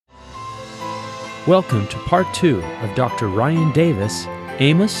Welcome to part 2 of Dr. Ryan Davis,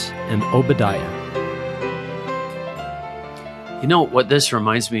 Amos and Obadiah. You know what this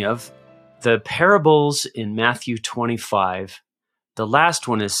reminds me of? The parables in Matthew 25. The last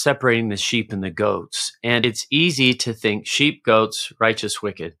one is separating the sheep and the goats. And it's easy to think sheep, goats, righteous,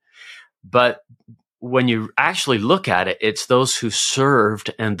 wicked. But when you actually look at it, it's those who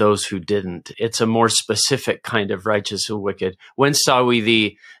served and those who didn't. It's a more specific kind of righteous or wicked. When saw we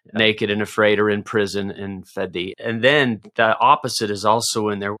thee naked and afraid, or in prison and fed thee? And then the opposite is also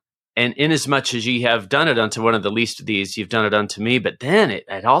in there. And inasmuch as ye have done it unto one of the least of these, you've done it unto me. But then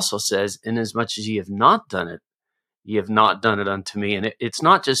it also says, inasmuch as ye have not done it, ye have not done it unto me. And it's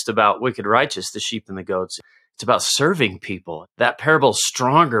not just about wicked, righteous, the sheep and the goats. It's about serving people. That parable's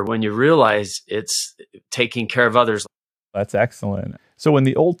stronger when you realize it's taking care of others. That's excellent. So in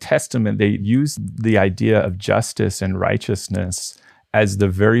the Old Testament, they use the idea of justice and righteousness as the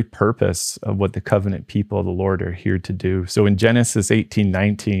very purpose of what the covenant people of the Lord are here to do. So in Genesis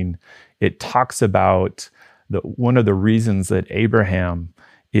 18:19, it talks about one of the reasons that Abraham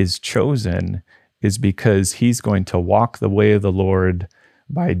is chosen is because he's going to walk the way of the Lord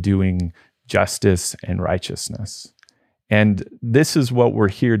by doing justice and righteousness. And this is what we're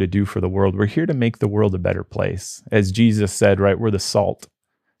here to do for the world. We're here to make the world a better place. As Jesus said, right, we're the salt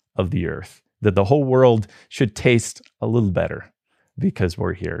of the earth, that the whole world should taste a little better because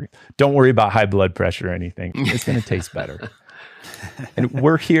we're here. Don't worry about high blood pressure or anything. It's going to taste better. And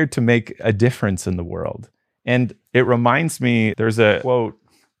we're here to make a difference in the world. And it reminds me, there's a quote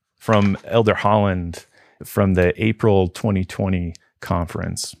from Elder Holland from the April 2020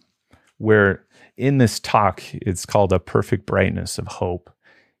 conference, where in this talk, it's called A Perfect Brightness of Hope.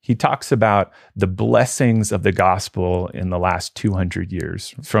 He talks about the blessings of the gospel in the last 200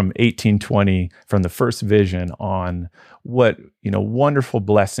 years, from 1820, from the first vision on what, wonderful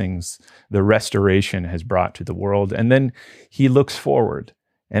blessings the restoration has brought to the world. And then he looks forward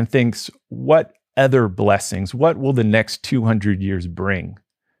and thinks, what other blessings, what will the next 200 years bring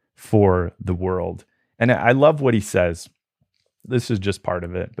for the world? And I love what he says. This is just part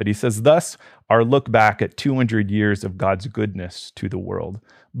of it. But he says, thus, our look back at 200 years of God's goodness to the world.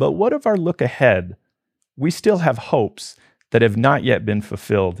 But what of our look ahead? We still have hopes that have not yet been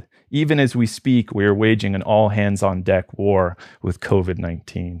fulfilled. Even as we speak, we are waging an all-hands-on-deck war with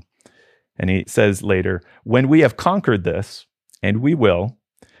COVID-19. And he says later, when we have conquered this, and we will,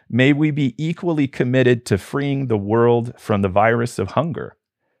 may we be equally committed to freeing the world from the virus of hunger,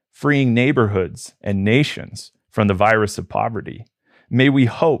 freeing neighborhoods and nations from the virus of poverty. May we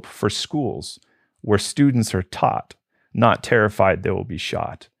hope for schools where students are taught, not terrified they will be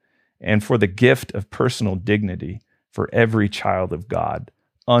shot, and for the gift of personal dignity for every child of God,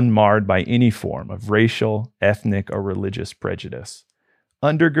 unmarred by any form of racial, ethnic, or religious prejudice.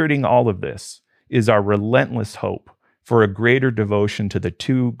 Undergirding all of this is our relentless hope for a greater devotion to the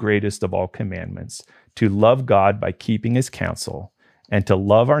two greatest of all commandments, to love God by keeping his counsel, and to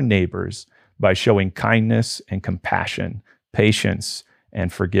love our neighbors by showing kindness and compassion, patience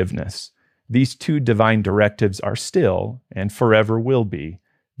and forgiveness. These two divine directives are still, and forever will be,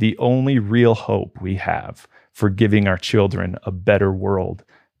 the only real hope we have for giving our children a better world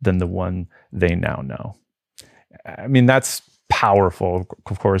than the one they now know. I mean, that's powerful,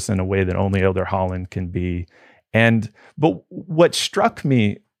 of course, in a way that only Elder Holland can be. But what struck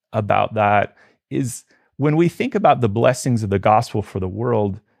me about that is when we think about the blessings of the gospel for the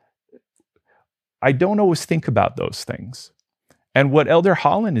world, I don't always think about those things. And what Elder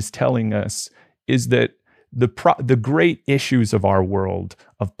Holland is telling us is that the great issues of our world,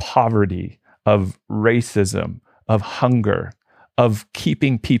 of poverty, of racism, of hunger, of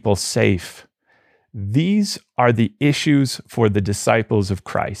keeping people safe, these are the issues for the disciples of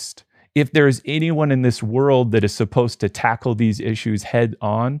Christ. If there is anyone in this world that is supposed to tackle these issues head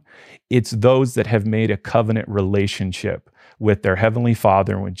on, it's those that have made a covenant relationship with their Heavenly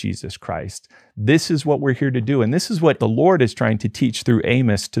Father and with Jesus Christ. This is what we're here to do. And this is what the Lord is trying to teach through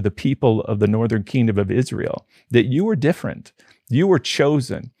Amos to the people of the northern kingdom of Israel, that you are different. You were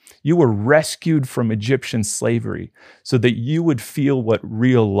chosen. You were rescued from Egyptian slavery so that you would feel what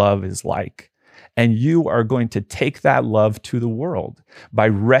real love is like. And you are going to take that love to the world by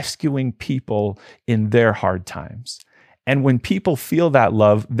rescuing people in their hard times. And when people feel that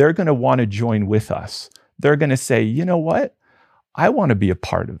love, they're going to want to join with us. They're going to say, you know what? I want to be a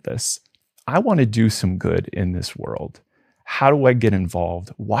part of this. I want to do some good in this world. How do I get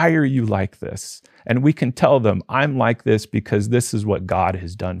involved? Why are you like this? And we can tell them, I'm like this because this is what God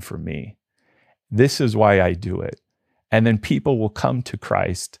has done for me. This is why I do it. And then people will come to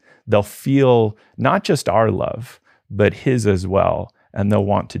Christ. They'll feel not just our love, but his as well. And they'll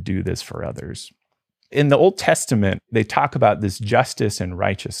want to do this for others. In the Old Testament, they talk about this justice and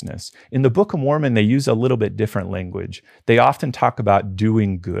righteousness. In the Book of Mormon, they use a little bit different language. They often talk about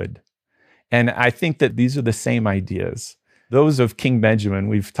doing good. And I think that these are the same ideas. Those of King Benjamin,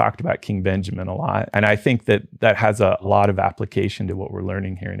 we've talked about King Benjamin a lot. And I think that that has a lot of application to what we're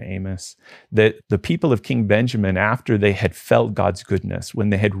learning here in Amos. That the people of King Benjamin, after they had felt God's goodness, when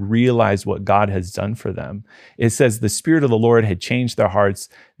they had realized what God has done for them, it says the Spirit of the Lord had changed their hearts.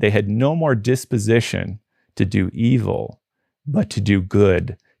 They had no more disposition to do evil, but to do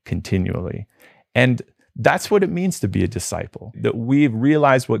good continually. And that's what it means to be a disciple, that we've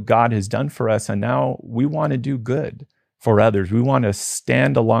realized what God has done for us, and now we want to do good for others. We want to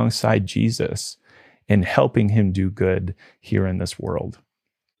stand alongside Jesus in helping him do good here in this world.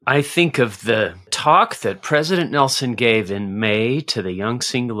 I think of the talk that President Nelson gave in May to the young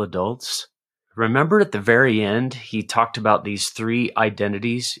single adults. Remember at the very end, he talked about these three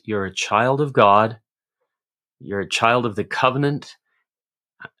identities. You're a child of God, you're a child of the covenant,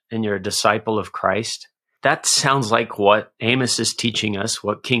 and you're a disciple of Christ. That sounds like what Amos is teaching us,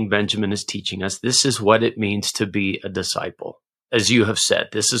 what King Benjamin is teaching us. This is what it means to be a disciple. As you have said,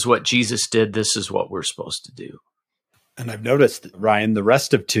 this is what Jesus did. This is what we're supposed to do. And I've noticed, Ryan, the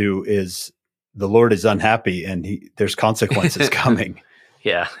rest of 2 is the Lord is unhappy and there's consequences coming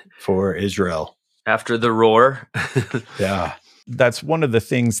for Israel. After the roar. Yeah. That's one of the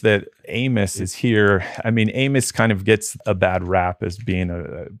things that Amos is here. I mean, Amos kind of gets a bad rap as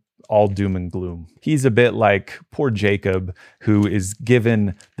being all doom and gloom. He's a bit like poor Jacob, who is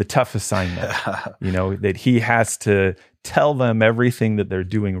given the tough assignment, that he has to tell them everything that they're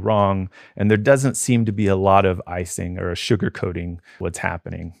doing wrong. And there doesn't seem to be a lot of icing or sugarcoating what's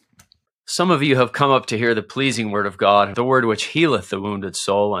happening. Some of you have come up to hear the pleasing word of God, the word which healeth the wounded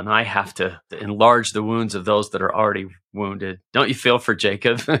soul, and I have to enlarge the wounds of those that are already wounded. Don't you feel for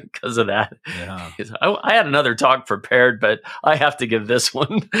Jacob because of that? Yeah. I had another talk prepared, but I have to give this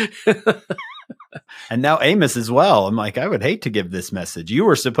one. And now Amos as well. I'm like, I would hate to give this message. You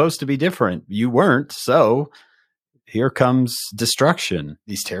were supposed to be different. You weren't. So here comes destruction.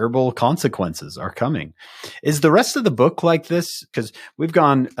 These terrible consequences are coming. Is the rest of the book like this? Because we've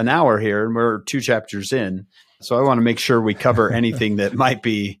gone an hour here and we're 2 chapters in. So I want to make sure we cover anything that might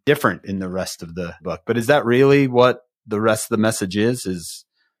be different in the rest of the book. But is that really what the rest of the message is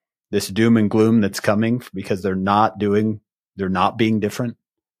this doom and gloom that's coming because they're not being different?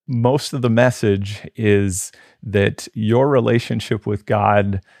 Most of the message is that your relationship with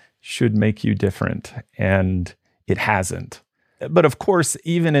God should make you different, and it hasn't. But of course,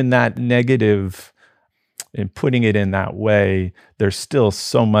 even in that negative, in putting it in that way, there's still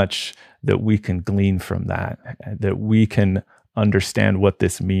so much that we can glean from that we can understand what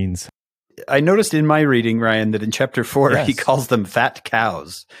this means. I noticed in my reading, Ryan, that in chapter 4, Yes. he calls them fat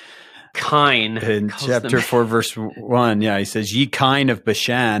cows. Kine. In chapter 4, verse 1, he says, ye kine of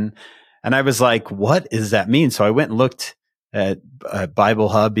Bashan. And I was like, what does that mean? So I went and looked at Bible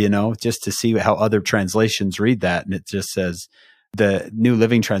Hub, just to see how other translations read that. And it just says, the New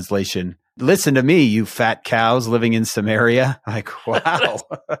Living Translation, listen to me, you fat cows living in Samaria. I'm like, wow.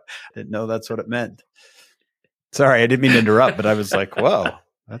 Didn't know that's what it meant. Sorry, I didn't mean to interrupt, but I was like, whoa,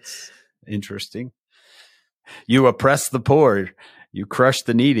 that's interesting. You oppress the poor, you crush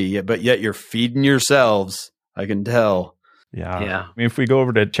the needy, but yet you're feeding yourselves. I can tell. Yeah. Yeah. I mean, if we go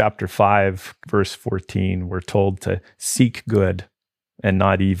over to chapter 5, verse 14, we're told to seek good and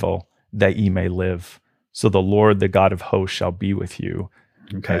not evil, that ye may live. So the Lord, the God of hosts, shall be with you,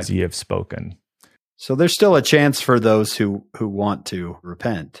 as ye have spoken. So there's still a chance for those who want to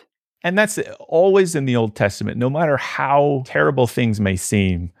repent. And that's always in the Old Testament. No matter how terrible things may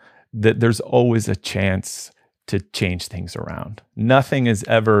seem, that there's always a chance to change things around. Nothing is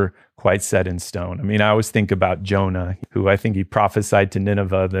ever quite set in stone. I mean, I always think about Jonah, who I think he prophesied to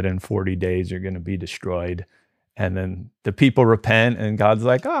Nineveh that in 40 days you're going to be destroyed. And then the people repent and God's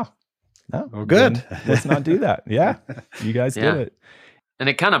like, oh, no. Oh, good. Let's not do that. Yeah, you guys did it. And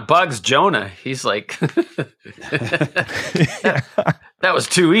it kind of bugs Jonah. He's like, that was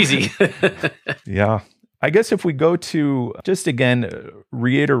too easy. Yeah. I guess if we go to, just again,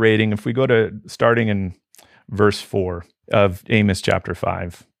 reiterating, if we go to starting in verse 4 of Amos chapter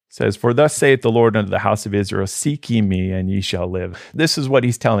 5, says, for thus saith the Lord unto the house of Israel, seek ye me and ye shall live. This is what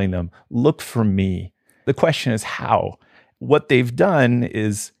he's telling them. Look for me. The question is how? What they've done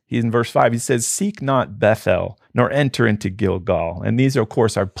is, in verse 5, he says, seek not Bethel, nor enter into Gilgal. And these, of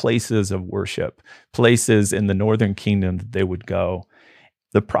course, are places of worship, places in the northern kingdom that they would go.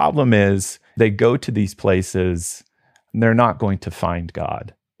 The problem is they go to these places and they're not going to find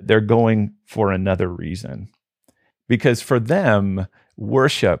God. They're going for another reason. Because for them,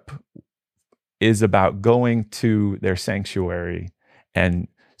 worship is about going to their sanctuary and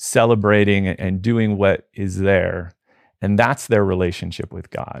celebrating and doing what is there. And that's their relationship with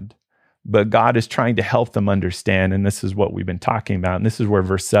God. But God is trying to help them understand, and this is what we've been talking about, and this is where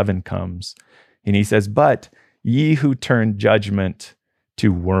verse 7 comes. And he says, "But ye who turn judgment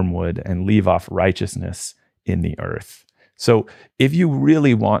to wormwood and leave off righteousness in the earth." So if you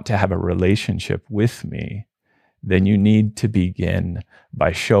really want to have a relationship with me, then you need to begin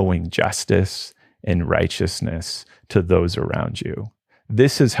by showing justice and righteousness to those around you.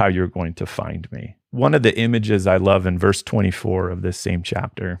 This is how you're going to find me. One of the images I love in verse 24 of this same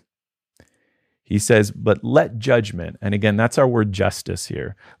chapter, he says, "But let judgment," and again, that's our word justice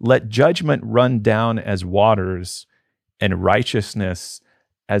here, "let judgment run down as waters and righteousness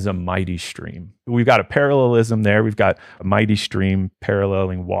as a mighty stream." We've got a parallelism there. We've got a mighty stream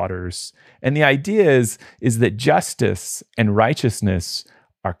paralleling waters. And the idea is that justice and righteousness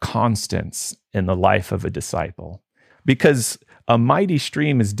are constants in the life of a disciple, because a mighty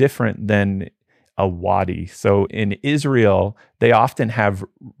stream is different than a wadi. So in Israel, they often have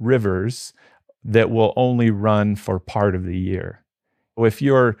rivers that will only run for part of the year. If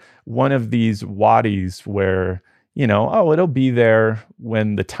you're one of these wadis where, it'll be there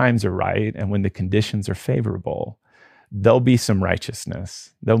when the times are right and when the conditions are favorable, there'll be some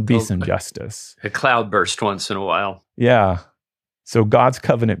righteousness. There'll be some justice. A cloud burst once in a while. Yeah. So God's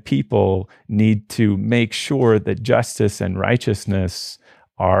covenant people need to make sure that justice and righteousness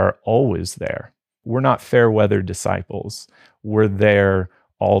are always there. We're not fair weather disciples. We're there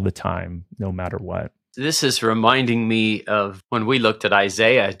all the time, no matter what. This is reminding me of when we looked at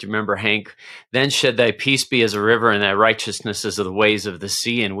Isaiah. Do you remember, Hank? "Then should thy peace be as a river and thy righteousness as the waves of the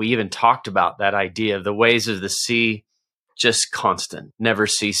sea." And we even talked about that idea of the waves of the sea, just constant, never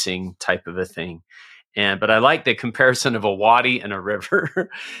ceasing type of a thing. But I like the comparison of a wadi and a river.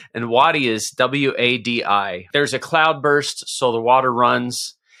 And wadi is W-A-D-I. There's a cloud burst, so the water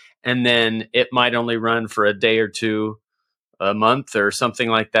runs, and then it might only run for a day or two, a month or something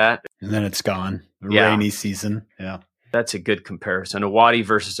like that. And then it's gone. Rainy season. Yeah. That's a good comparison. A wadi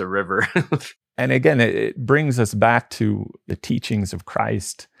versus a river. And again, it brings us back to the teachings of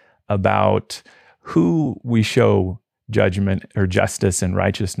Christ about who we show judgment or justice and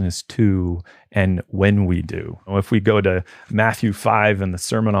righteousness to and when we do. If we go to Matthew 5 and the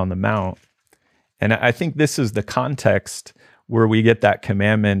Sermon on the Mount, and I think this is the context where we get that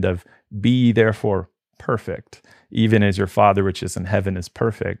commandment of "Be ye therefore perfect, even as your Father which is in heaven is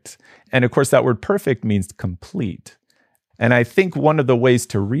perfect." And of course, that word perfect means complete. And I think one of the ways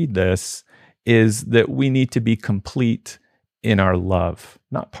to read this is that we need to be complete in our love,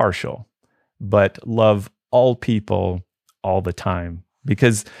 not partial, but love all people all the time.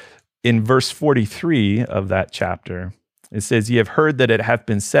 Because in verse 43 of that chapter, it says, "Ye have heard that it hath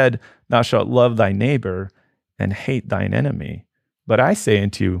been said, Thou shalt love thy neighbor and hate thine enemy. But I say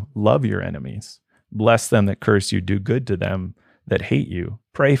unto you, love your enemies. Bless them that curse you, do good to them that hate you.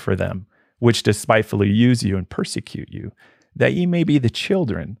 Pray for them, which despitefully use you and persecute you, that ye may be the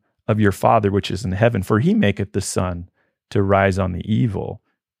children of your Father which is in heaven. For he maketh the sun to rise on the evil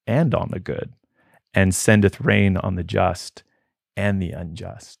and on the good, and sendeth rain on the just and the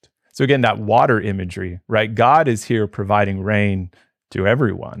unjust." So again, that water imagery, right? God is here providing rain to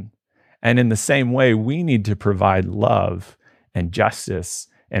everyone. And in the same way, we need to provide love and justice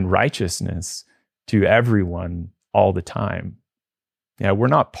and righteousness to everyone all the time. Yeah, we're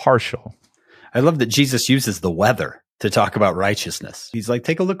not partial. I love that Jesus uses the weather to talk about righteousness. He's like,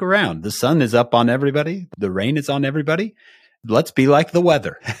 take a look around. The sun is up on everybody. The rain is on everybody. Let's be like the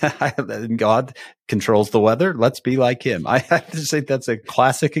weather. God controls the weather. Let's be like him. I just think that's a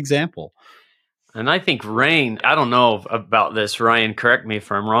classic example. And I think rain, I don't know about this, Ryan, correct me if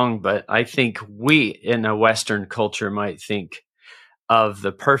I'm wrong, but I think we in a Western culture might think of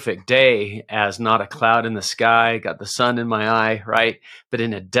the perfect day as not a cloud in the sky, got the sun in my eye, right? But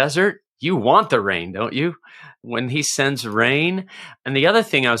in a desert, you want the rain, don't you? When he sends rain. And the other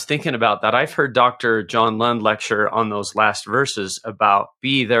thing I was thinking about that, I've heard Dr. John Lund lecture on those last verses about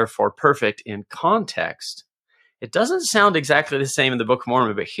 "be therefore perfect" in context. It doesn't sound exactly the same in the Book of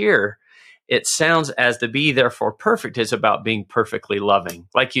Mormon, but here it sounds as the "be therefore perfect" is about being perfectly loving,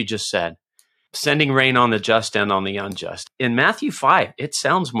 like you just said, sending rain on the just and on the unjust. In Matthew 5, it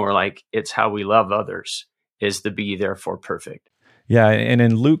sounds more like it's how we love others is the "be therefore perfect." Yeah, and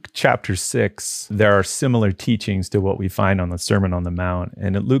in Luke chapter 6, there are similar teachings to what we find on the Sermon on the Mount.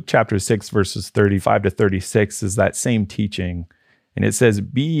 And in Luke chapter 6, verses 35 to 36 is that same teaching. And it says,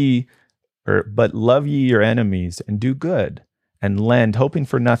 but love ye your enemies, and do good, and lend, hoping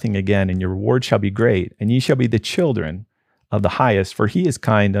for nothing again, and your reward shall be great, and ye shall be the children of the highest, for he is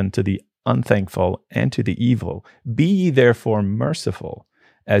kind unto the unthankful, and to the evil. Be ye therefore merciful,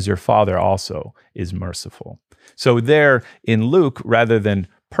 as your Father also is merciful. So there in Luke, rather than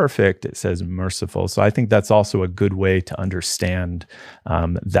perfect, it says merciful. So I think that's also a good way to understand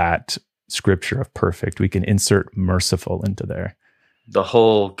that scripture of perfect. We can insert merciful into there. The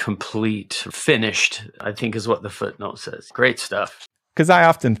whole complete, finished, I think is what the footnote says. Great stuff. Because I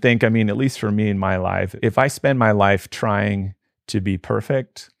often think, at least for me in my life, if I spend my life trying to be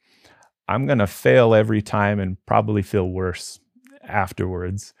perfect, I'm going to fail every time and probably feel worse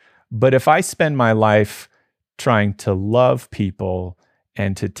afterwards. But if I spend my life trying to love people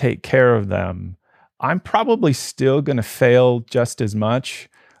and to take care of them, I'm probably still going to fail just as much,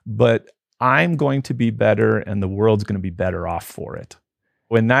 but I'm going to be better and the world's going to be better off for it.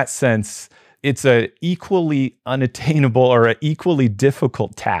 In that sense, it's an equally unattainable or an equally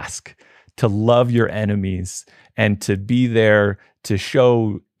difficult task to love your enemies and to be there to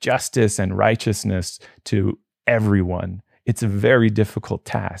show justice and righteousness to everyone. It's a very difficult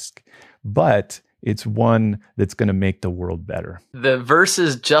task, but it's one that's going to make the world better. The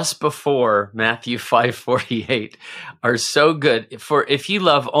verses just before Matthew 5:48 are so good. For if you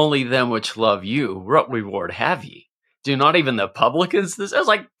love only them which love you, what reward have ye? Do not even the publicans? It's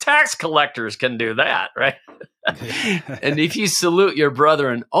like tax collectors can do that, right? And if you salute your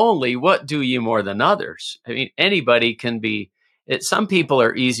brethren only, what do you more than others? Anybody can be. Some people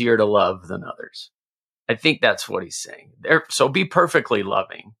are easier to love than others. I think that's what he's saying. So be perfectly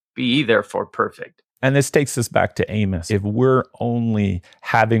loving. Be ye therefore perfect. And this takes us back to Amos. If we're only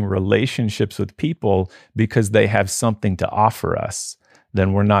having relationships with people because they have something to offer us,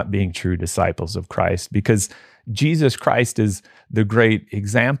 then we're not being true disciples of Christ, because Jesus Christ is the great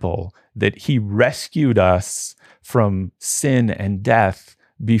example that he rescued us from sin and death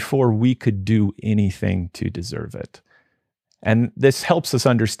before we could do anything to deserve it. And this helps us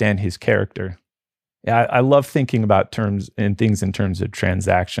understand his character. I love thinking about things in terms of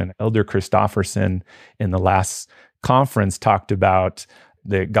transaction. Elder Christofferson in the last conference talked about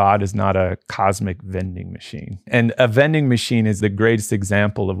that God is not a cosmic vending machine. And a vending machine is the greatest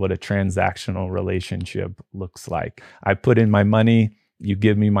example of what a transactional relationship looks like. I put in my money, you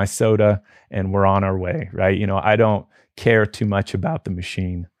give me my soda, and we're on our way, right? I don't care too much about the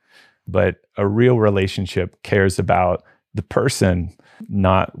machine, but a real relationship cares about the person,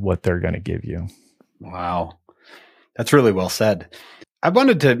 not what they're going to give you. Wow. That's really well said. I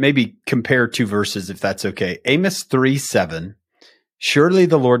wanted to maybe compare two verses, if that's okay. Amos 3:7. Surely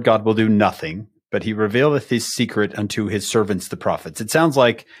the Lord God will do nothing, but he revealeth his secret unto his servants, the prophets. It sounds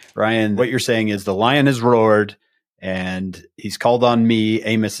like, Ryan, what you're saying is the lion has roared and he's called on me,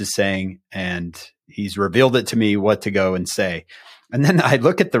 Amos is saying, and he's revealed it to me what to go and say. And then I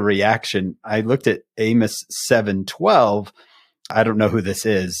look at the reaction. I looked at Amos 7:12. I don't know who this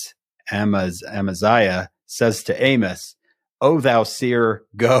is. Amaziah says to Amos, O thou seer,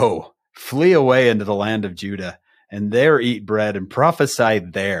 go, flee away into the land of Judah, and there eat bread and prophesy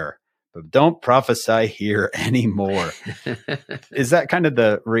there, but don't prophesy here anymore. Is that kind of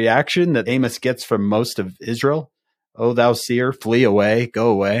the reaction that Amos gets from most of Israel? O thou seer, flee away, go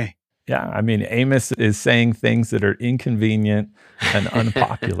away. Yeah, Amos is saying things that are inconvenient and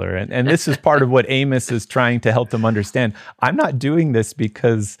unpopular. And this is part of what Amos is trying to help them understand. I'm not doing this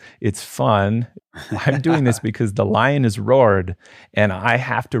because it's fun. I'm doing this because the lion has roared and I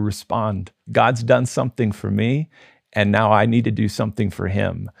have to respond. God's done something for me, and now I need to do something for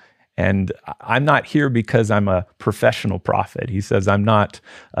him. And I'm not here because I'm a professional prophet. He says, I'm not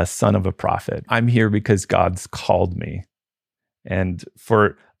a son of a prophet. I'm here because God's called me. And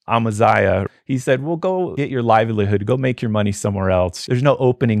for Amaziah, he said, well, go get your livelihood, go make your money somewhere else. There's no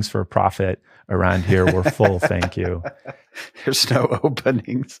openings for a prophet around here. We're full, thank you. There's no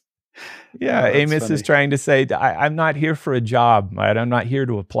openings. Yeah, Amos is trying to say, I'm not here for a job, right? I'm not here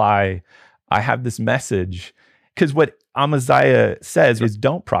to apply. I have this message. Because what Amaziah says is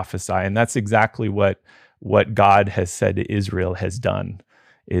don't prophesy. And that's exactly what God has said to Israel has done,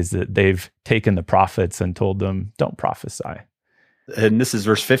 is that they've taken the prophets and told them, don't prophesy. And this is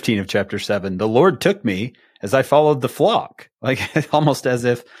verse 15 of chapter 7. The Lord took me as I followed the flock, like almost as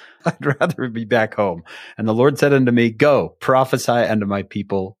if I'd rather be back home. And the Lord said unto me, go, prophesy unto my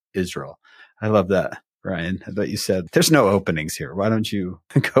people Israel. I love that, Ryan, that you said, there's no openings here. Why don't you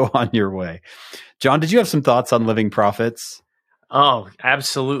go on your way? John, did you have some thoughts on living prophets? Oh,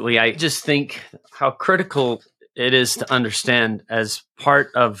 absolutely. I just think how critical it is to understand as part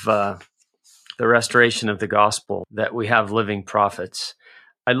of the restoration of the gospel that we have living prophets.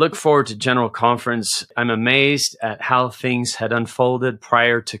 I look forward to General Conference. I'm amazed at how things had unfolded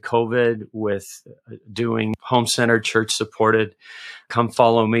prior to COVID with doing home-centered, church-supported, come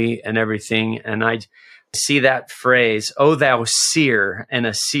follow me and everything. And I see that phrase, "O thou seer," and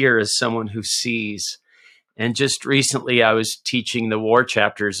a seer is someone who sees. And just recently, I was teaching the war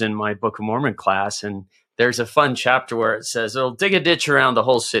chapters in my Book of Mormon class, and there's a fun chapter where it says, "Oh, dig a ditch around the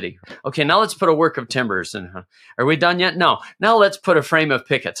whole city." Okay, now let's put a work of timbers. And are we done yet? No. Now let's put a frame of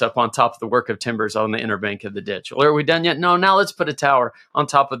pickets up on top of the work of timbers on the inner bank of the ditch. Or are we done yet? No. Now let's put a tower on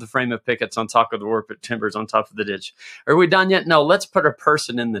top of the frame of pickets on top of the work of timbers on top of the ditch. Are we done yet? No. Let's put a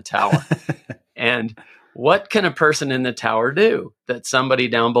person in the tower. And what can a person in the tower do that somebody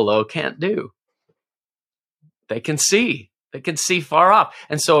down below can't do? They can see. They can see far off.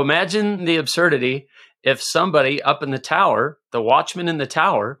 And so imagine the absurdity if somebody up in the tower, the watchman in the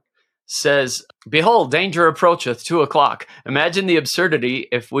tower, says, "Behold, danger approacheth, 2:00. Imagine the absurdity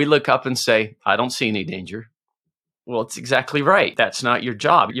if we look up and say, "I don't see any danger." Well, it's exactly right. That's not your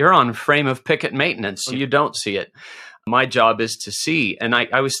job. You're on frame of picket maintenance, so you don't see it. My job is to see. And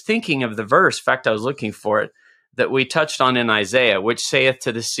I was thinking of the verse, in fact, I was looking for it, that we touched on in Isaiah, which saith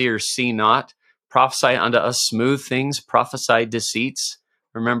to the seer, "See not, prophesy unto us smooth things, prophesy deceits."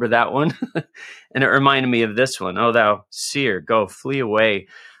 Remember that one? And it reminded me of this one. "Oh, thou seer, go, flee away."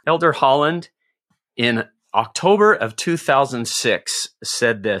 Elder Holland, in October of 2006,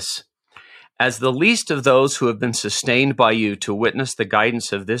 said this: "As the least of those who have been sustained by you to witness the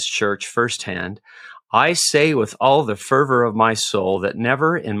guidance of this church firsthand, I say with all the fervor of my soul that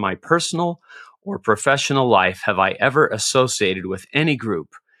never in my personal or professional life have I ever associated with any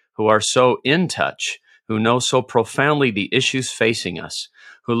group who are so in touch, who know so profoundly the issues facing us,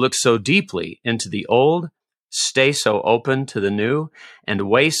 who look so deeply into the old, stay so open to the new, and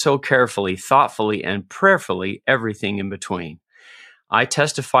weigh so carefully, thoughtfully, and prayerfully everything in between. I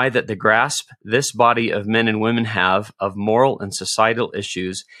testify that the grasp this body of men and women have of moral and societal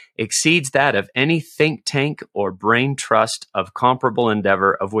issues exceeds that of any think tank or brain trust of comparable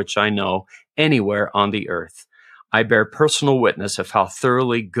endeavor of which I know anywhere on the earth. I bear personal witness of how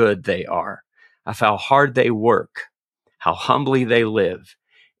thoroughly good they are, of how hard they work, how humbly they live.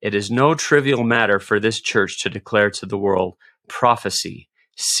 It is no trivial matter for this church to declare to the world prophecy,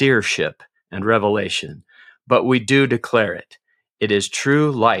 seership, and revelation, but we do declare it. It is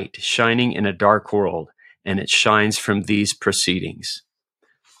true light shining in a dark world, and it shines from these proceedings."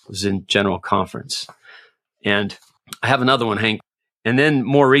 It was in General Conference. And I have another one, Hank. And then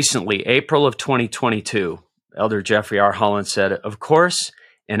more recently, April of 2022, Elder Jeffrey R. Holland said, "Of course,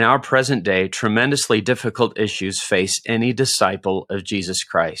 in our present day, tremendously difficult issues face any disciple of Jesus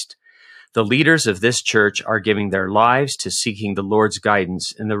Christ. The leaders of this church are giving their lives to seeking the Lord's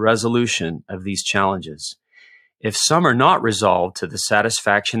guidance in the resolution of these challenges. If some are not resolved to the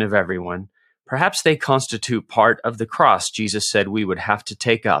satisfaction of everyone, perhaps they constitute part of the cross Jesus said we would have to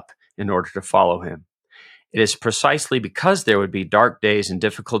take up in order to follow him. It is precisely because there would be dark days and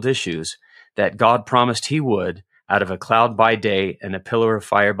difficult issues that God promised he would, out of a cloud by day and a pillar of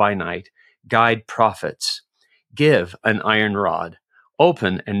fire by night, guide prophets, give an iron rod,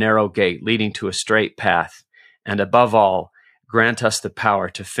 open a narrow gate leading to a straight path, and above all, grant us the power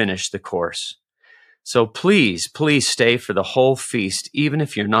to finish the course. So please, please stay for the whole feast, even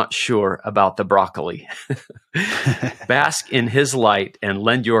if you're not sure about the broccoli. Bask in his light and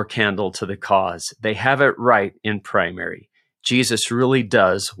lend your candle to the cause. They have it right in primary. Jesus really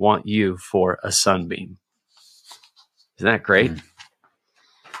does want you for a sunbeam." Isn't that great?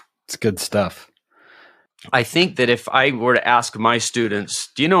 It's good stuff. I think that if I were to ask my students,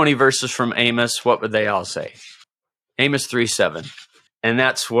 do you know any verses from Amos? What would they all say? Amos 3:7. And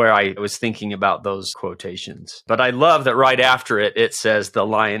that's where I was thinking about those quotations. But I love that right after it, it says the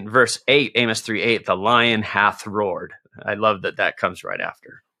lion, verse 8, Amos 3:8, the lion hath roared. I love that that comes right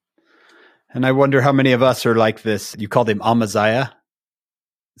after. And I wonder how many of us are like this. You called him Amaziah?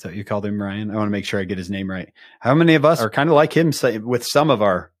 Is that what you called him, Ryan? I want to make sure I get his name right. How many of us are kind of like him with some of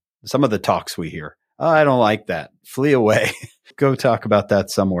the talks we hear? "Oh, I don't like that. Flee away. Go talk about that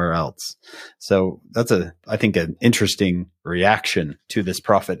somewhere else." So that's I think an interesting reaction to this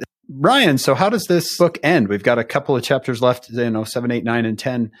prophet. Ryan, so how does this book end? We've got a couple of chapters left, 7, 8, 9, and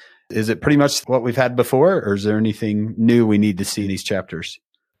 10. Is it pretty much what we've had before, or is there anything new we need to see in these chapters?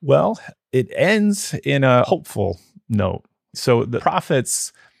 Well, it ends in a hopeful note. So the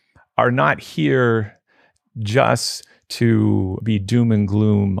prophets are not here just to be doom and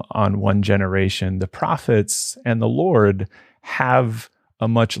gloom on one generation. The prophets and the Lord have a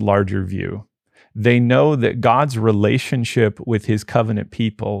much larger view. They know that God's relationship with his covenant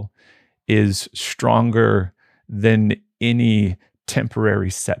people is stronger than any temporary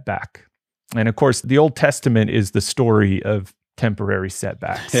setback. And of course, the Old Testament is the story of temporary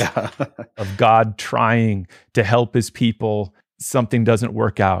setbacks, of God trying to help his people. Something doesn't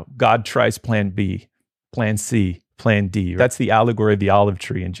work out. God tries plan B, plan C, plan D. That's the allegory of the olive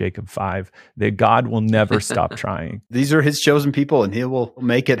tree in Jacob 5, that God will never stop trying. These are his chosen people, and he will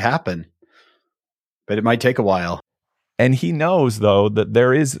make it happen. But it might take a while. And he knows, though, that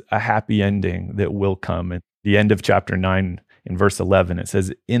there is a happy ending that will come. At the end of chapter 9, in verse 11, it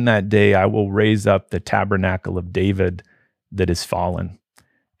says, "In that day I will raise up the tabernacle of David that is fallen,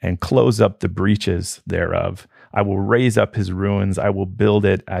 and close up the breaches thereof. I will raise up his ruins. I will build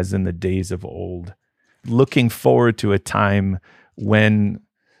it as in the days of old." Looking forward to a time when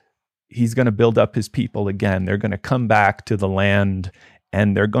he's going to build up his people again. They're going to come back to the land,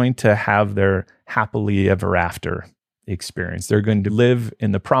 and they're going to have their happily ever after experience. They're going to live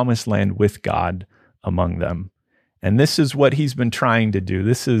in the promised land with God among them. And this is what he's been trying to do.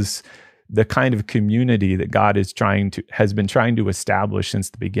 This is the kind of community that God has been trying to establish since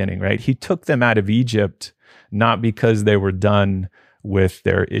the beginning, right? He took them out of Egypt, not because they were done with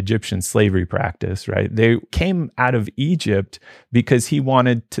their Egyptian slavery practice, right? They came out of Egypt because he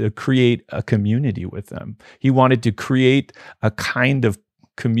wanted to create a community with them. He wanted to create a kind of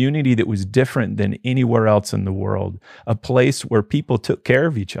community that was different than anywhere else in the world, a place where people took care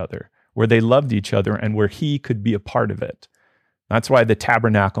of each other, where they loved each other, and where he could be a part of it. That's why the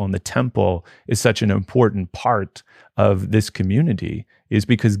tabernacle and the temple is such an important part of this community, is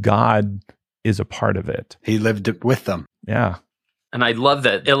because God is a part of it. He lived with them. Yeah. And I love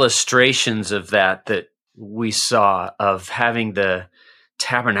the illustrations of that we saw, of having the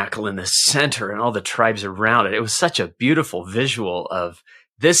tabernacle in the center and all the tribes around it. It was such a beautiful visual of,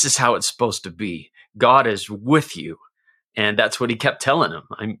 this is how it's supposed to be. God is with you. And that's what he kept telling him.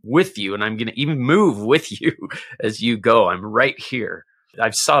 I'm with you, and I'm going to even move with you as you go. I'm right here.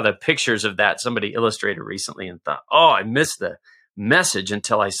 I saw the pictures of that somebody illustrated recently and thought, oh, I missed the message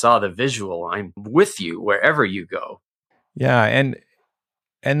until I saw the visual. I'm with you wherever you go. Yeah,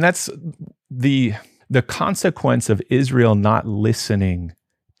 and that's the consequence of Israel not listening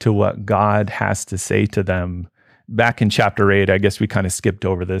to what God has to say to them. Back in chapter 8, I guess we kind of skipped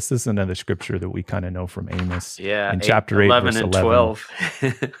over this. This is another scripture that we kind of know from Amos. Yeah, in chapter 8, 11 verse and 11.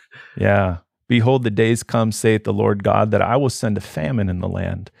 12. Yeah. "Behold, the days come, saith the Lord God, that I will send a famine in the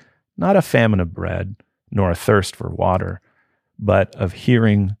land, not a famine of bread, nor a thirst for water, but of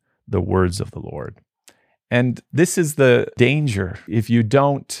hearing the words of the Lord." And this is the danger. If you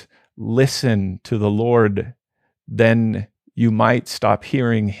don't listen to the Lord, then you might stop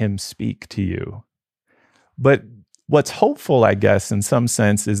hearing him speak to you. But what's hopeful, I guess, in some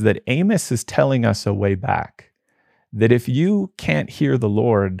sense, is that Amos is telling us a way back. That if you can't hear the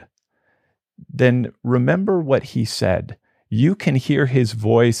Lord, then remember what he said. You can hear his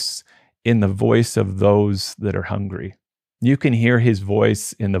voice in the voice of those that are hungry. You can hear his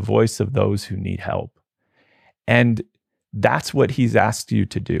voice in the voice of those who need help. And that's what he's asked you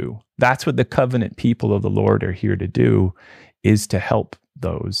to do. That's what the covenant people of the Lord are here to do, is to help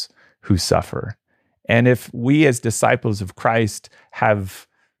those who suffer. And if we as disciples of Christ have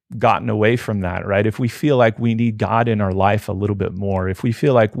gotten away from that, right? If we feel like we need God in our life a little bit more, if we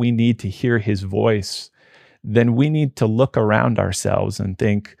feel like we need to hear his voice, then we need to look around ourselves and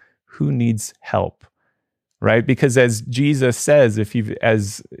think, who needs help? Right? Because as Jesus says,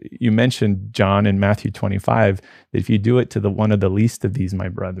 as you mentioned, John, in Matthew 25, that if you do it to one of the least of these, my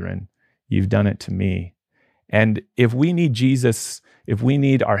brethren, you've done it to me. And if we need Jesus, if we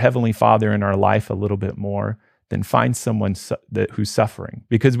need our Heavenly Father in our life a little bit more, then find someone who's suffering.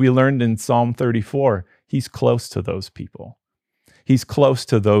 Because we learned in Psalm 34, he's close to those people. He's close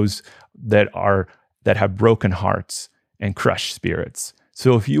to those that have broken hearts and crushed spirits.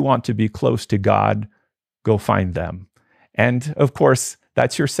 So if you want to be close to God, go find them. And of course,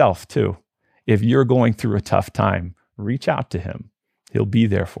 that's yourself too. If you're going through a tough time, reach out to him. He'll be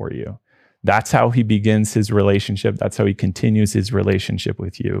there for you. That's how he begins his relationship. That's how he continues his relationship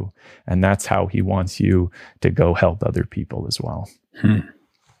with you. And that's how he wants you to go help other people as well.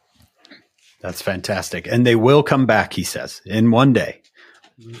 That's fantastic. And they will come back, he says, in one day.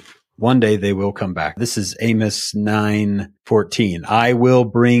 One day they will come back. This is Amos 9:14. "I will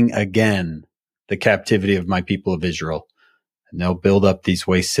bring again the captivity of my people of Israel, and they'll build up these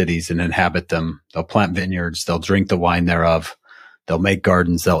waste cities and inhabit them. They'll plant vineyards. They'll drink the wine thereof. They'll make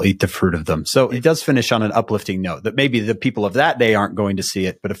gardens. They'll eat the fruit of them." So it does finish on an uplifting note that maybe the people of that day aren't going to see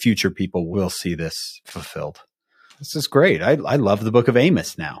it, but a future people will see this fulfilled. This is great. I love the book of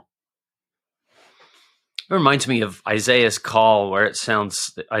Amos now. It reminds me of Isaiah's call, where it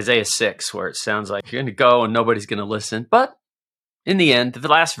sounds, Isaiah 6, where it sounds like you're going to go and nobody's going to listen. But in the end, the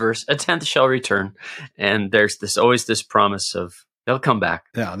last verse, a tenth shall return. And there's always this promise of they'll come back.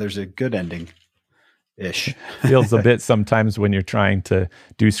 Yeah, there's a good ending. Ish. Feels a bit sometimes when you're trying to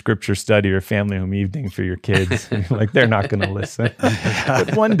do scripture study or family home evening for your kids. Like, they're not going to listen.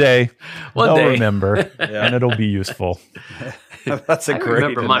 But one day, they'll remember, and it'll be useful. That's a great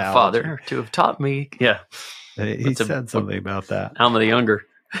remember analogy. my father to have taught me. Yeah. He said something about that. Alma the Younger.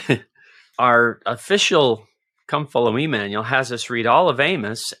 Our official Come Follow Me manual has us read all of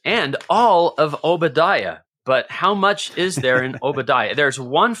Amos and all of Obadiah. But how much is there in Obadiah? There's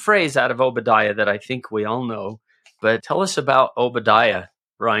one phrase out of Obadiah that I think we all know. But tell us about Obadiah,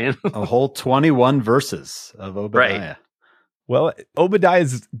 Ryan. A whole 21 verses of Obadiah. Right. Well, Obadiah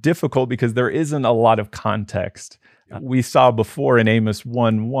is difficult because there isn't a lot of context. We saw before in Amos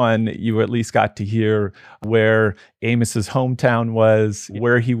 1:1, you at least got to hear where Amos's hometown was,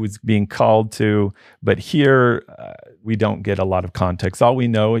 where he was being called to. But here, we don't get a lot of context. All we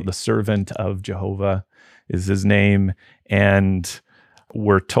know, the servant of Jehovah is his name. And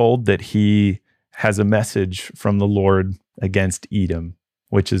we're told that he has a message from the Lord against Edom,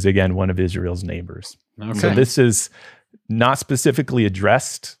 which is, again, one of Israel's neighbors. Okay. So this is not specifically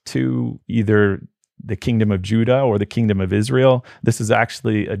addressed to either the kingdom of Judah or the kingdom of Israel. This is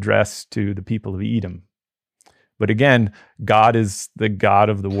actually addressed to the people of Edom. But again, God is the God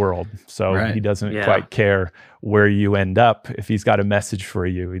of the world. So he doesn't quite care where you end up. If he's got a message for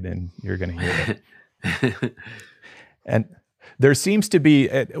you, then you're going to hear it. And there seems to be,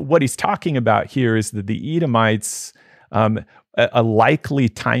 what he's talking about here is that the Edomites, a likely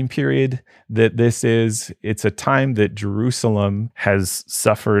time period that this is, it's a time that Jerusalem has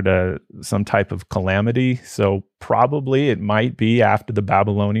suffered some type of calamity. So probably it might be after the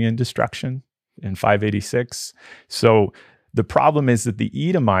Babylonian destruction in 586. So the problem is that the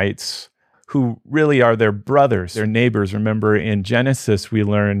Edomites, who really are their brothers, their neighbors. Remember, in Genesis, we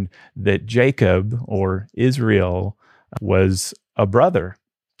learn that Jacob, or Israel, was a brother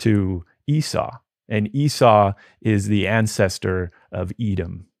to Esau. And Esau is the ancestor of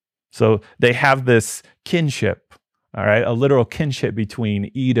Edom. So they have this kinship, all right, a literal kinship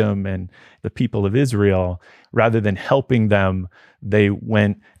between Edom and the people of Israel. Rather than helping them, they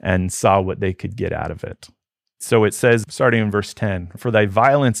went and saw what they could get out of it. So it says, starting in verse 10, "For thy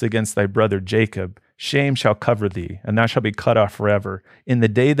violence against thy brother Jacob, shame shall cover thee, and thou shalt be cut off forever. In the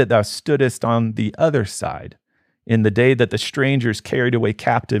day that thou stoodest on the other side, in the day that the strangers carried away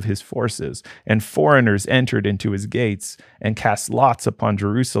captive his forces, and foreigners entered into his gates, and cast lots upon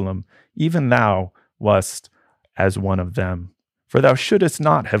Jerusalem, even thou wast as one of them. For thou shouldest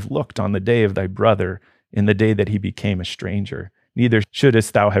not have looked on the day of thy brother, in the day that he became a stranger, neither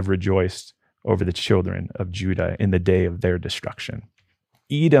shouldest thou have rejoiced over the children of Judah in the day of their destruction."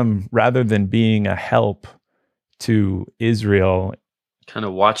 Edom, rather than being a help to Israel, kind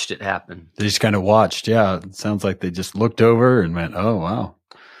of watched it happen. They just kind of watched. Yeah. It sounds like they just looked over and went, oh, wow.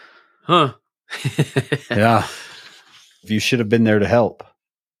 Huh. Yeah. You should have been there to help.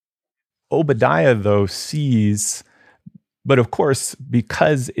 Obadiah, though, sees, but of course,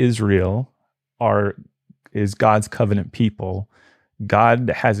 because Israel is God's covenant people, God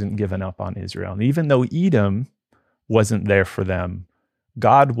hasn't given up on Israel. And even though Edom wasn't there for them,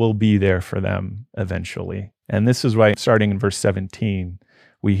 God will be there for them eventually. And this is why, starting in verse 17,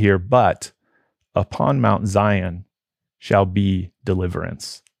 we hear, "But upon Mount Zion shall be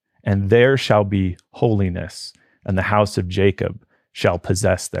deliverance, and there shall be holiness, and the house of Jacob shall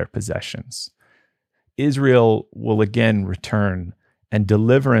possess their possessions." Israel will again return, and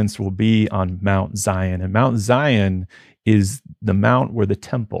deliverance will be on Mount Zion. And Mount Zion is the mount where the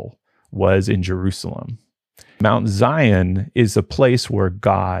temple was in Jerusalem. Mount Zion is a place where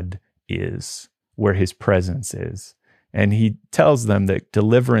God is, where his presence is. And he tells them that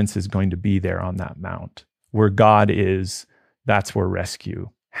deliverance is going to be there on that mount. Where God is, that's where rescue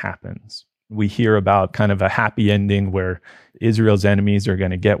happens. We hear about kind of a happy ending where Israel's enemies are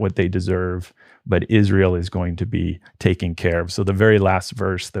going to get what they deserve, but Israel is going to be taken care of. So the very last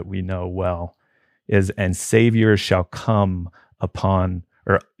verse that we know well is, "And Savior shall come up on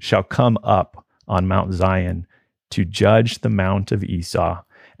Mount Zion to judge the mount of Esau,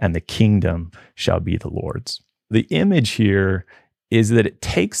 and the kingdom shall be the Lord's." The image here is that it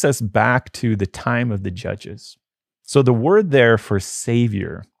takes us back to the time of the judges. So the word there for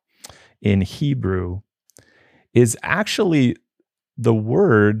Savior in Hebrew is actually the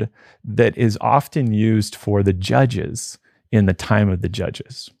word that is often used for the judges in the time of the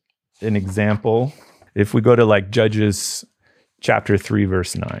judges. An example, if we go to like Judges chapter 3,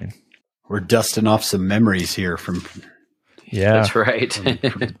 verse 9. We're dusting off some memories here from That's right.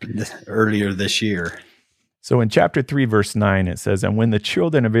 earlier this year. So in chapter 3, verse 9, it says, "And when the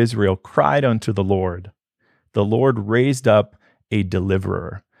children of Israel cried unto the Lord raised up a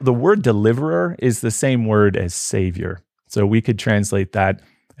deliverer." The word deliverer is the same word as savior. So we could translate that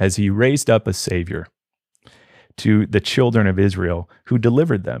as he raised up a savior to the children of Israel who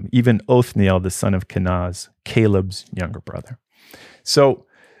delivered them, even Othniel, the son of Kenaz, Caleb's younger brother. So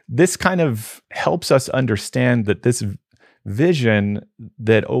this kind of helps us understand that this vision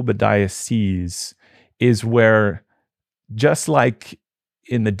that Obadiah sees is where, just like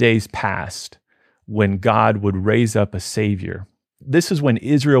in the days past, when God would raise up a savior, this is when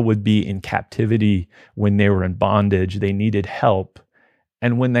Israel would be in captivity, when they were in bondage, they needed help.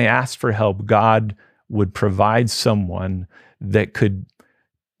 And when they asked for help, God would provide someone that could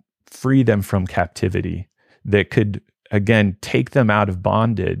free them from captivity, that could, again, take them out of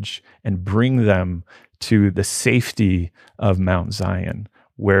bondage and bring them to the safety of Mount Zion,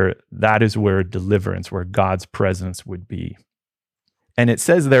 where that is where deliverance, where God's presence would be. And it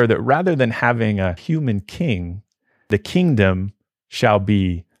says there that rather than having a human king, the kingdom shall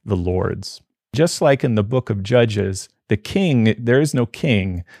be the Lord's. Just like in the book of Judges, the king, there is no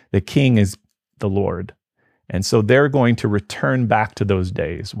king, the king is the Lord. And so they're going to return back to those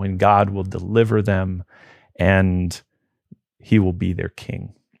days when God will deliver them and he will be their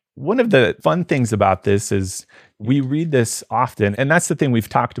king. One of the fun things about this is we read this often, and that's the thing we've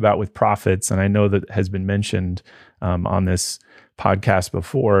talked about with prophets, and I know that has been mentioned on this podcast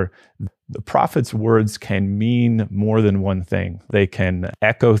before. The prophet's words can mean more than one thing. They can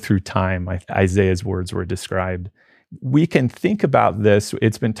echo through time. Isaiah's words were described. We can think about this.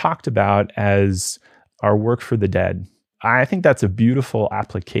 It's been talked about as our work for the dead. I think that's a beautiful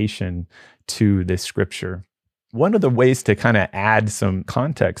application to this scripture. One of the ways to kind of add some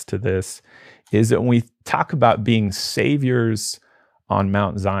context to this is that when we talk about being saviors on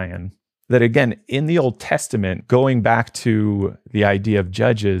Mount Zion, that again, in the Old Testament, going back to the idea of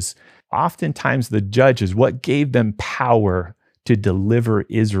judges, oftentimes the judges, what gave them power to deliver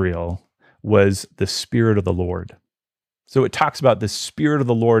Israel was the Spirit of the Lord. So it talks about the Spirit of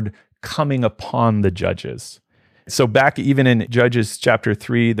the Lord coming upon the judges. So back even in Judges chapter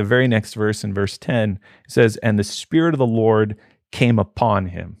 3, the very next verse in verse 10, it says, "And the Spirit of the Lord came upon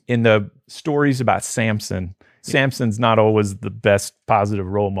him." In the stories about Samson, Samson's not always the best positive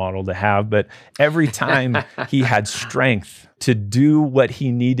role model to have, but every time he had strength to do what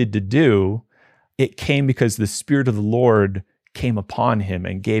he needed to do, it came because the Spirit of the Lord came upon him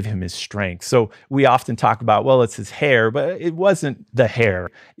and gave him his strength. So we often talk about, well, it's his hair, but it wasn't the hair.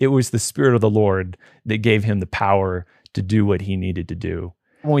 It was the Spirit of the Lord that gave him the power to do what he needed to do.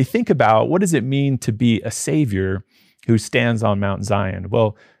 When we think about what does it mean to be a savior who stands on Mount Zion?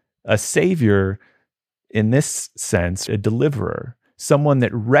 Well, a savior in this sense, a deliverer, someone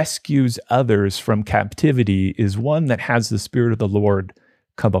that rescues others from captivity, is one that has the Spirit of the Lord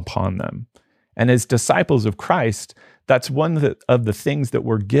come upon them. And as disciples of Christ, that's one of the things that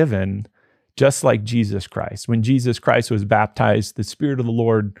we're given, just like Jesus Christ. When Jesus Christ was baptized, the Spirit of the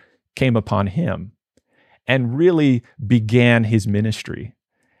Lord came upon him and really began his ministry.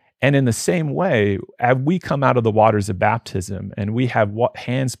 And in the same way, as we come out of the waters of baptism and we have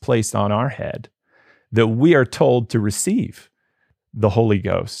hands placed on our head, that we are told to receive the Holy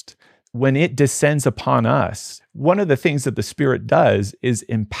Ghost. When it descends upon us, one of the things that the Spirit does is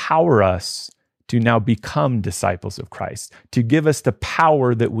empower us to now become disciples of Christ, to give us the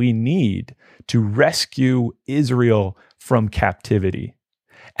power that we need to rescue Israel from captivity.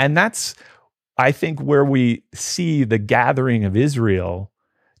 And that's, I think, where we see the gathering of Israel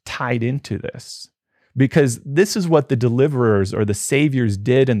tied into this. Because this is what the deliverers or the saviors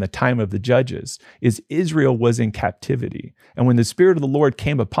did in the time of the judges, is Israel was in captivity. And when the Spirit of the Lord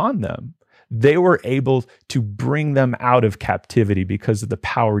came upon them, they were able to bring them out of captivity because of the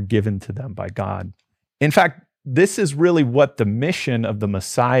power given to them by God. In fact, this is really what the mission of the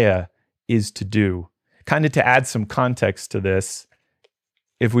Messiah is to do. Kind of to add some context to this,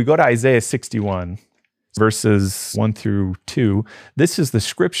 if we go to Isaiah 61, verses 1 through 2, this is the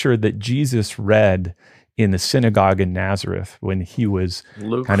scripture that Jesus read in the synagogue in Nazareth when he was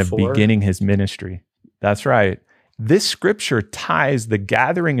Luke kind of 4. beginning his ministry. That's right. This scripture ties the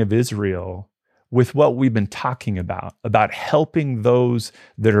gathering of Israel with what we've been talking about helping those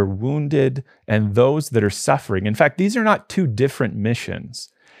that are wounded and those that are suffering. In fact, these are not two different missions.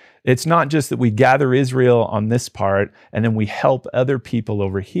 It's not just that we gather Israel on this part and then we help other people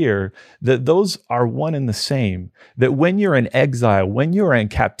over here, that those are one and the same. That when you're in exile, when you're in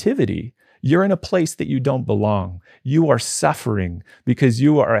captivity, you're in a place that you don't belong. You are suffering because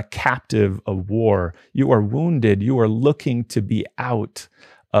you are a captive of war. You are wounded. You are looking to be out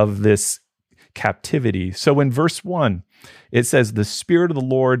of this captivity. So in verse 1, it says, "The Spirit of the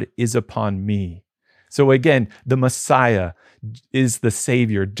Lord is upon me." So again, the Messiah is the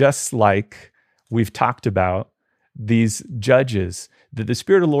Savior, just like we've talked about these judges, that the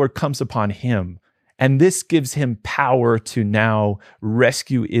Spirit of the Lord comes upon him. And this gives him power to now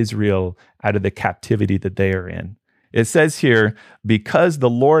rescue Israel out of the captivity that they are in. It says here, "Because the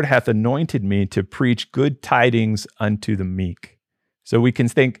Lord hath anointed me to preach good tidings unto the meek." So we can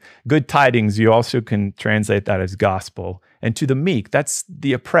think good tidings, you also can translate that as gospel. And to the meek, that's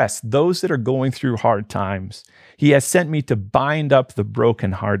the oppressed, those that are going through hard times. "He has sent me to bind up the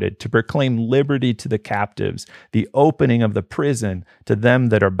brokenhearted, to proclaim liberty to the captives, the opening of the prison to them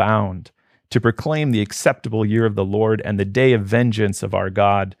that are bound, to proclaim the acceptable year of the Lord and the day of vengeance of our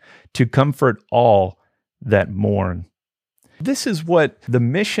God, to comfort all that mourn." This is what the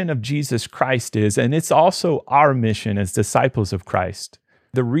mission of Jesus Christ is, and it's also our mission as disciples of Christ.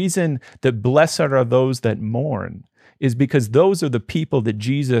 The reason that blessed are those that mourn is because those are the people that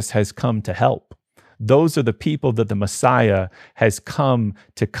Jesus has come to help. Those are the people that the Messiah has come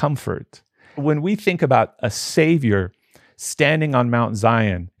to comfort. When we think about a Savior standing on Mount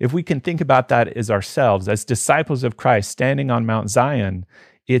Zion, if we can think about that as ourselves, as disciples of Christ standing on Mount Zion,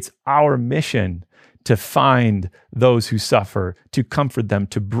 it's our mission to find those who suffer, to comfort them,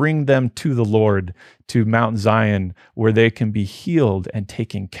 to bring them to the Lord, to Mount Zion, where they can be healed and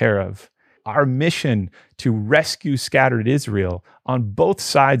taken care of. Our mission to rescue scattered Israel on both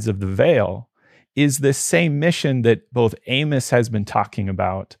sides of the veil is the same mission that both Amos has been talking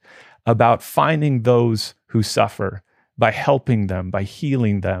about finding those who suffer, by helping them, by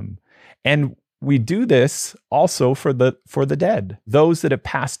healing them. And we do this also for the dead, those that have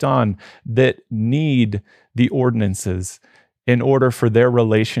passed on that need the ordinances in order for their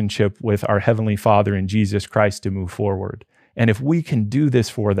relationship with our Heavenly Father in Jesus Christ to move forward. And if we can do this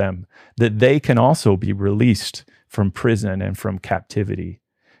for them, that they can also be released from prison and from captivity.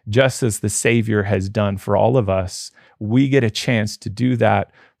 Just as the Savior has done for all of us, we get a chance to do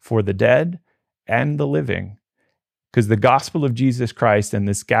that for the dead and the living. Because the gospel of Jesus Christ and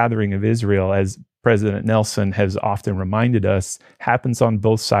this gathering of Israel, as President Nelson has often reminded us, happens on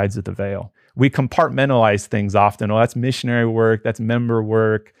both sides of the veil. We compartmentalize things often. Oh, that's missionary work, that's member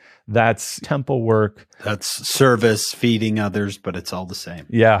work, that's temple work. That's service, feeding others, but it's all the same.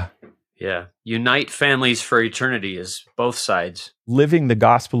 Yeah. Yeah. Unite families for eternity is both sides. Living the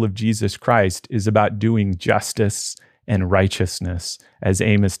gospel of Jesus Christ is about doing justice and righteousness, as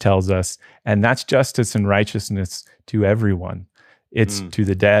Amos tells us. And that's justice and righteousness to everyone. It's to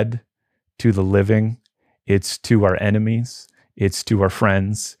the dead, to the living, it's to our enemies, it's to our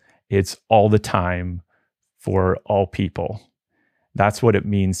friends, it's all the time for all people. That's what it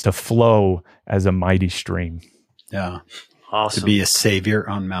means to flow as a mighty stream. Yeah. Awesome. To be a savior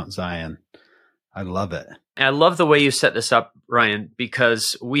on Mount Zion. I love it. I love the way you set this up, Ryan,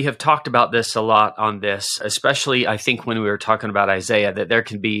 because we have talked about this a lot on this, especially I think when we were talking about Isaiah, that there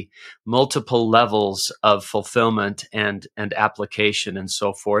can be multiple levels of fulfillment and application and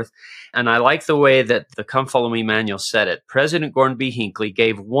so forth. And I like the way that the Come Follow Me manual said it. President Gordon B. Hinckley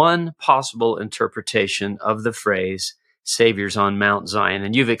gave one possible interpretation of the phrase, Saviors on Mount Zion,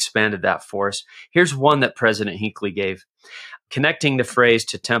 and you've expanded that for us. Here's one that President Hinckley gave. Connecting the phrase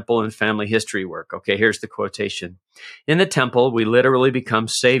to temple and family history work. Okay, here's the quotation. In the temple, we literally become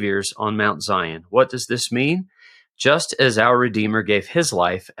saviors on Mount Zion. What does this mean? Just as our Redeemer gave his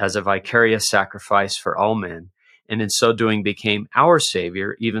life as a vicarious sacrifice for all men, and in so doing became our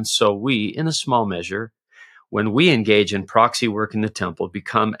Savior, even so we, in a small measure, when we engage in proxy work in the temple,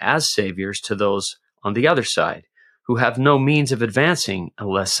 become as saviors to those on the other side, who have no means of advancing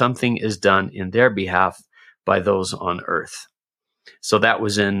unless something is done in their behalf by those on earth. So that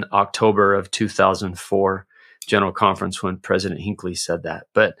was in October of 2004 General Conference when President Hinckley said that.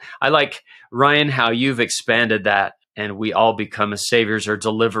 But I like, Ryan, how you've expanded that, and we all become as saviors or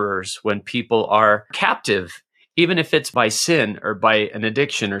deliverers when people are captive, even if it's by sin or by an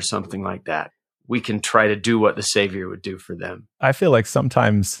addiction or something like that. We can try to do what the Savior would do for them. I feel like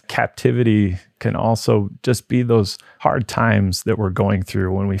sometimes captivity can also just be those hard times that we're going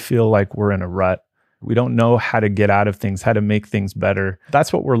through when we feel like we're in a rut. We don't know how to get out of things, how to make things better.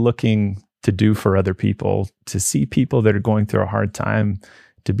 That's what we're looking to do for other people, to see people that are going through a hard time,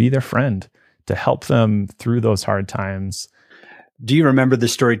 to be their friend, to help them through those hard times. Do you remember the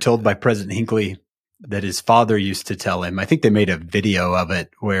story told by President Hinckley that his father used to tell him? I think they made a video of it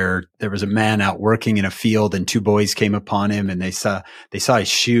where there was a man out working in a field and two boys came upon him and they saw his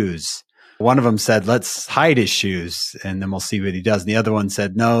shoes. One of them said, let's hide his shoes and then we'll see what he does. And the other one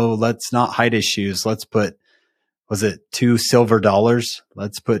said, no, let's not hide his shoes. Let's put was it $2 silver?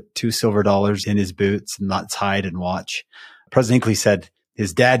 Let's put $2 silver in his boots and let's hide and watch. President Hinckley said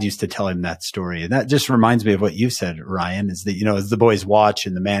his dad used to tell him that story. And that just reminds me of what you said, Ryan, is that, as the boys watch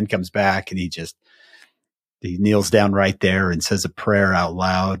and the man comes back and he kneels down right there and says a prayer out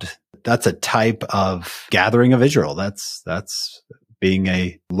loud. That's a type of gathering of Israel. That's being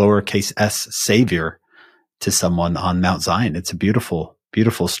a lowercase s savior to someone on Mount Zion. It's a beautiful,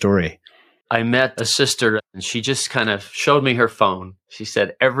 beautiful story. I met a sister and she just kind of showed me her phone. She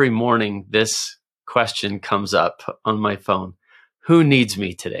said, every morning this question comes up on my phone. Who needs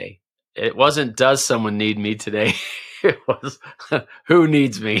me today? It wasn't, does someone need me today? It was, who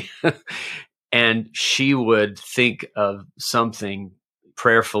needs me? And she would think of something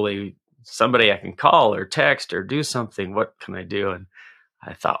prayerfully, somebody I can call or text or do something. What can I do? And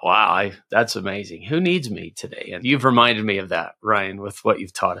I thought, wow, that's amazing. Who needs me today? And you've reminded me of that, Ryan, with what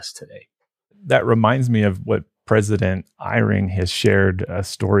you've taught us today. That reminds me of what President Eyring has shared a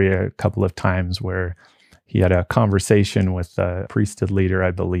story a couple of times where he had a conversation with a priesthood leader,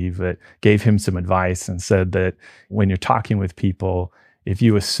 I believe, that gave him some advice and said that when you're talking with people, if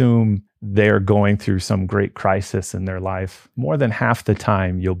you assume they're going through some great crisis in their life, more than half the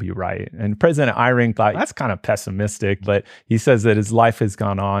time you'll be right. And President Eyring thought that's kind of pessimistic, but he says that his life has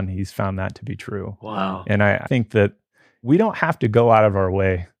gone on. He's found that to be true. Wow. And I think that we don't have to go out of our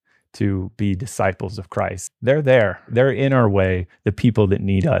way to be disciples of Christ. They're there. They're in our way, the people that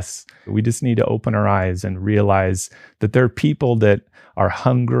need us. We just need to open our eyes and realize that there are people that are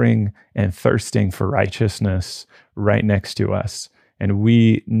hungering and thirsting for righteousness right next to us. And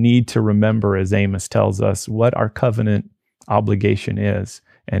we need to remember, as Amos tells us, what our covenant obligation is.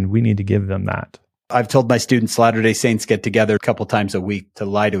 And we need to give them that. I've told my students Latter-day Saints get together a couple times a week to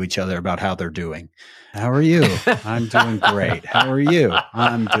lie to each other about how they're doing. How are you? I'm doing great. How are you?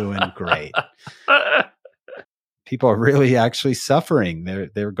 I'm doing great. People are really actually suffering.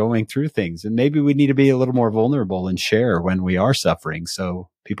 They're going through things. And maybe we need to be a little more vulnerable and share when we are suffering so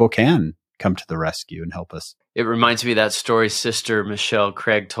people can come to the rescue and help us. It reminds me of that story Sister Michelle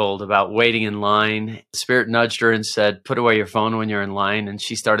Craig told about waiting in line. The Spirit nudged her and said, put away your phone when you're in line. And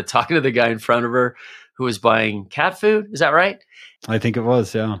she started talking to the guy in front of her who was buying cat food. Is that right? I think it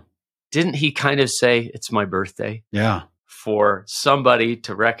was, yeah. Didn't he kind of say, it's my birthday? Yeah. For somebody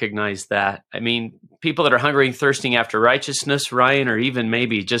to recognize that. I mean, people that are hungry and thirsting after righteousness, Ryan, or even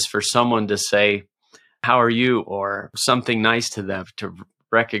maybe just for someone to say, how are you? Or something nice to them, to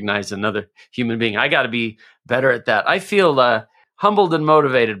recognize another human being. I got to be better at that. I feel humbled and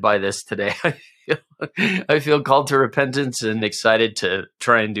motivated by this today. I feel called to repentance and excited to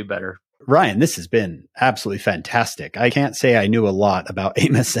try and do better. Ryan, this has been absolutely fantastic. I can't say I knew a lot about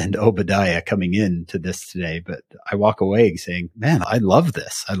Amos and Obadiah coming into this today, but I walk away saying, man, I love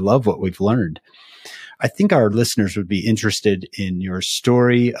this. I love what we've learned. I think our listeners would be interested in your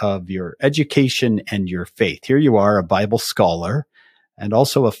story of your education and your faith. Here you are, a Bible scholar and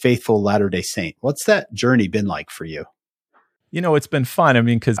also a faithful Latter-day Saint. What's that journey been like for you? You know, it's been fun. I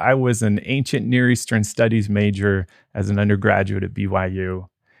mean, because I was an ancient Near Eastern studies major as an undergraduate at BYU.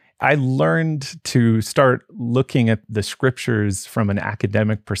 I learned to start looking at the scriptures from an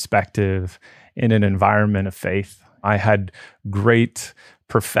academic perspective in an environment of faith. I had great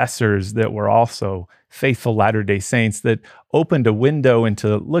professors that were also faithful Latter-day Saints that opened a window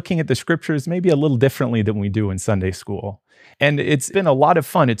into looking at the scriptures maybe a little differently than we do in Sunday school. And it's been a lot of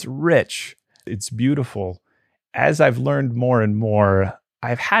fun. It's rich. It's beautiful. As I've learned more and more,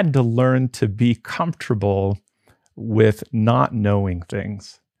 I've had to learn to be comfortable with not knowing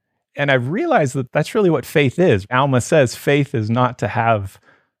things. And I've realized that that's really what faith is. Alma says faith is not to have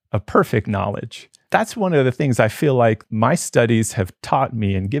a perfect knowledge. That's one of the things I feel like my studies have taught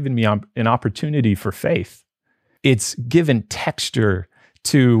me and given me an opportunity for faith. It's given texture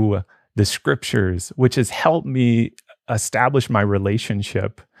to the scriptures, which has helped me establish my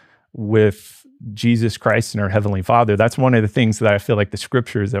relationship with Jesus Christ and our Heavenly Father. That's one of the things that I feel like the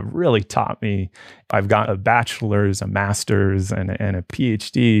scriptures have really taught me. I've got a bachelor's, a master's, and a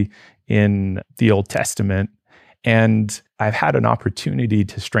PhD in the Old Testament. And I've had an opportunity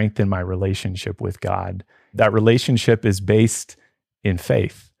to strengthen my relationship with God. That relationship is based in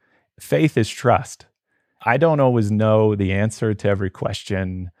faith. Faith is trust. I don't always know the answer to every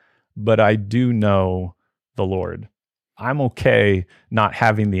question, but I do know the Lord. I'm okay not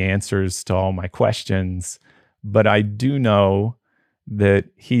having the answers to all my questions, but I do know that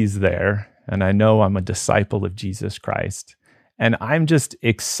He's there, and I know I'm a disciple of Jesus Christ. And I'm just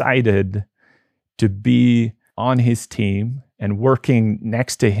excited to be on His team and working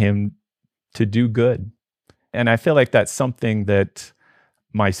next to Him to do good. And I feel like that's something that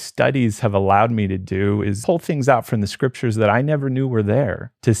my studies have allowed me to do is pull things out from the scriptures that I never knew were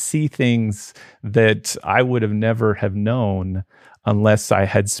there, to see things that I would have never have known unless I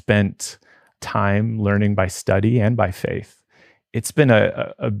had spent time learning by study and by faith. It's been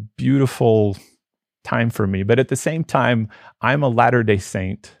a beautiful time for me. But at the same time, I'm a Latter-day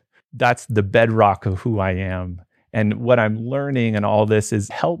Saint. That's the bedrock of who I am. And what I'm learning and all this has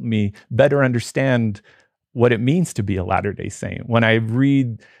helped me better understand what it means to be a Latter-day Saint. When I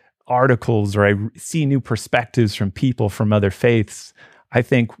read articles or I see new perspectives from people from other faiths, I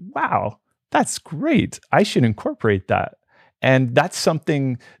think, wow, that's great. I should incorporate that. And that's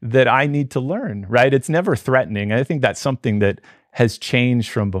something that I need to learn, right? It's never threatening. I think that's something that has changed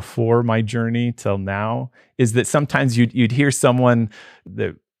from before my journey till now, is that sometimes you'd hear someone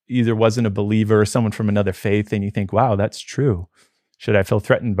that either wasn't a believer or someone from another faith, and you think, wow, that's true. Should I feel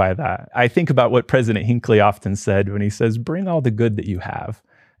threatened by that? I think about what President Hinckley often said when he says, bring all the good that you have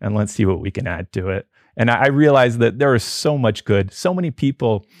and let's see what we can add to it. And I realize that there is so much good. So many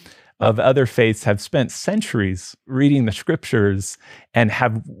people of other faiths have spent centuries reading the scriptures and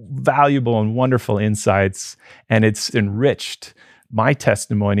have valuable and wonderful insights. And it's enriched my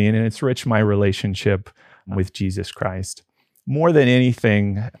testimony and it's enriched my relationship with Jesus Christ. More than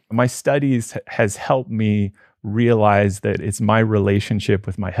anything, my studies has helped me realize that it's my relationship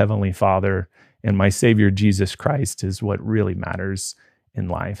with my Heavenly Father and my Savior Jesus Christ is what really matters in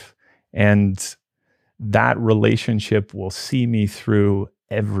life. And that relationship will see me through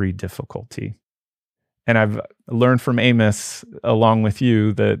every difficulty. And I've learned from Amos, along with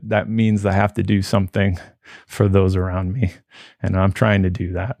you, that means I have to do something for those around me. And I'm trying to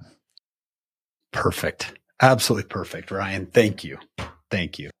do that. Perfect. Absolutely perfect, Ryan. Thank you.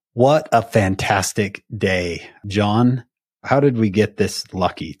 Thank you. What a fantastic day. John, how did we get this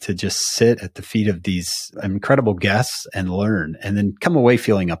lucky to just sit at the feet of these incredible guests and learn and then come away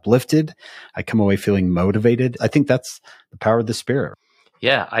feeling uplifted? I come away feeling motivated. I think that's the power of the Spirit.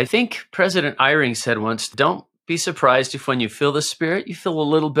 Yeah, I think President Eyring said once, don't be surprised if when you feel the Spirit, you feel a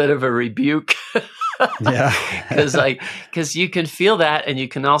little bit of a rebuke. Yeah. Because you can feel that, and you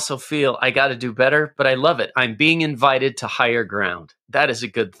can also feel, I got to do better, but I love it. I'm being invited to higher ground. That is a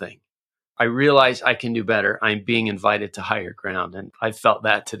good thing. I realize I can do better. I'm being invited to higher ground, and I felt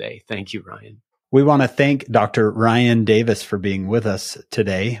that today. Thank you, Ryan. We want to thank Dr. Ryan Davis for being with us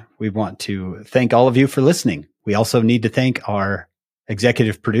today. We want to thank all of you for listening. We also need to thank our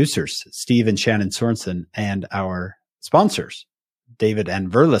executive producers, Steve and Shannon Sorensen, and our sponsors, David and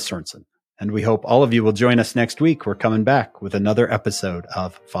Verla Sorensen. And we hope all of you will join us next week. We're coming back with another episode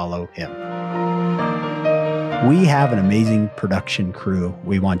of Follow Him. We have an amazing production crew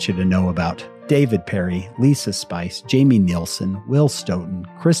we want you to know about. David Perry, Lisa Spice, Jamie Nielsen, Will Stoughton,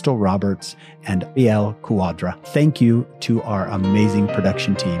 Crystal Roberts, and Biel Kuadra. Thank you to our amazing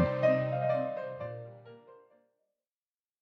production team.